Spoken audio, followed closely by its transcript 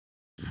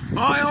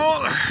Hi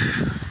all.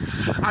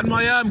 Had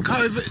my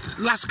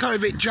last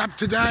COVID jab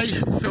today.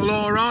 Feel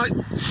all right.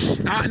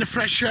 Out in the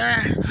fresh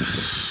air.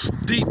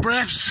 Deep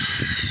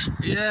breaths.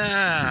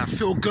 Yeah,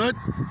 feel good.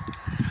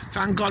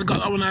 Thank God I got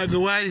that one out of the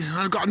way.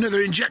 I've got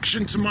another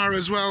injection tomorrow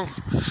as well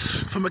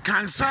for my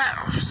cancer,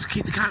 to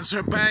keep the cancer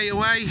at bay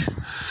away.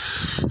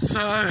 So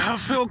I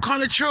feel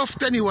kind of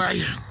chuffed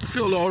anyway. I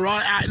feel all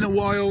right out in the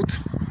wild.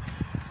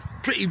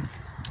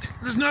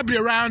 There's nobody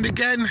around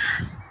again.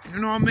 You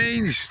know what I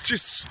mean? It's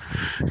just,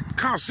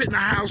 can't sit in the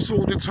house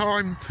all the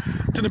time.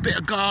 Done a bit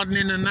of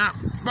gardening and that.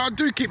 But I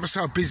do keep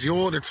myself busy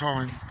all the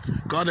time.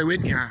 Gotta,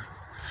 ain't ya?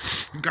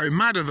 I'm going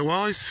mad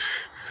otherwise.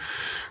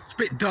 It's a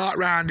bit dark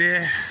round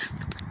here.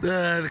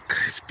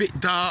 It's a bit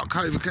dark.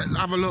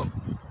 Have a look.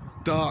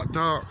 Dark.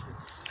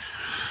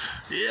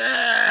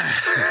 Yeah.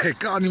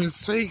 Can't even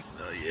see.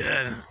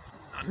 Yeah.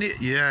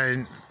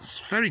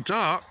 It's very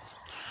dark.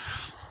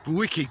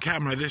 Wicked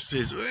camera this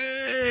is.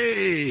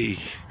 Hey!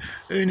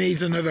 Who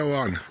needs another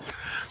one?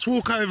 Let's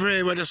walk over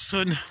here where the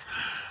sun.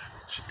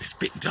 It's a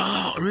bit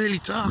dark, really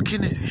dark,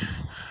 isn't it?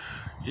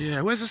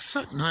 Yeah, where's the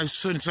sun? No,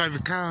 sun's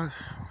overcast.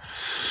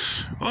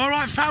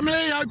 Alright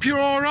family, hope you're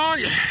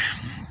alright.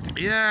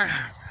 Yeah.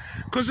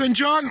 Cousin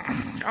John,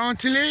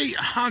 Auntie Lee,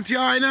 Auntie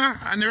Ina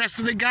and the rest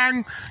of the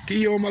gang, give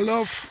you all my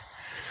love.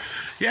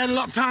 Yeah, the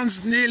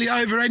lockdown's nearly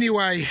over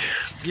anyway.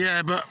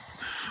 Yeah, but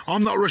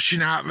I'm not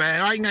rushing out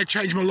there. I ain't going to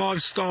change my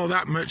lifestyle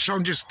that much.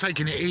 I'm just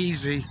taking it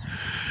easy.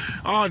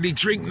 I hardly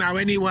drink now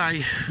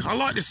anyway. I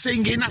like the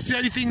singing. That's the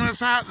only thing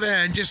that's out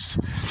there. And just,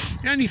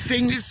 the only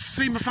thing is to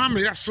see my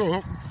family. That's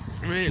all,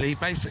 really,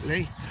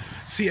 basically.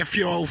 See a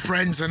few old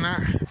friends and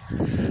that.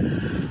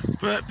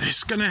 But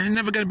it's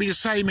never going to be the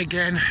same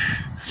again.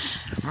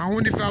 I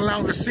wonder if they'll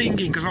allow the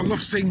singing, because I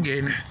love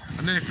singing.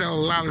 And then if they'll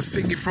allow the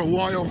singing for a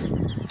while.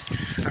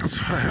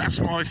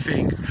 That's my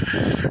thing.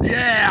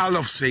 Yeah, I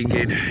love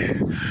singing.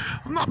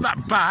 I'm not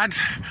that bad.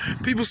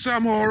 People say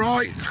I'm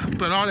alright,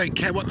 but I don't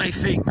care what they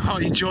think.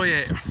 I enjoy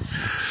it.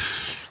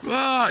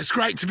 Oh, it's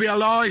great to be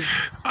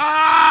alive.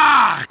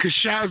 Ah! Can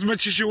shout as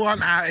much as you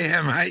want out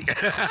here, mate.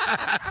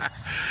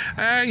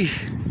 Hey.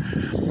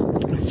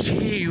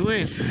 Gee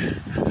whiz.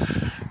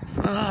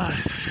 Oh,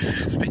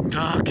 it's a bit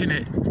dark, isn't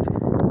it?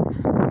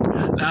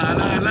 La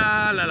la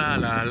la la la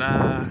la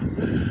la.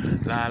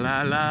 La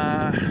la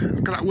la.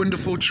 Look at that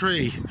wonderful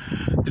tree.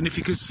 Don't know if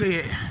you can see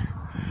it.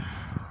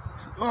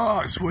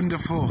 Oh, it's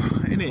wonderful,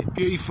 isn't it?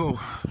 Beautiful.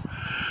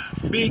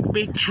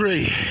 Big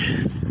tree.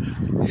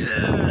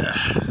 Yeah.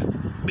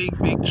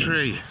 Big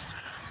tree.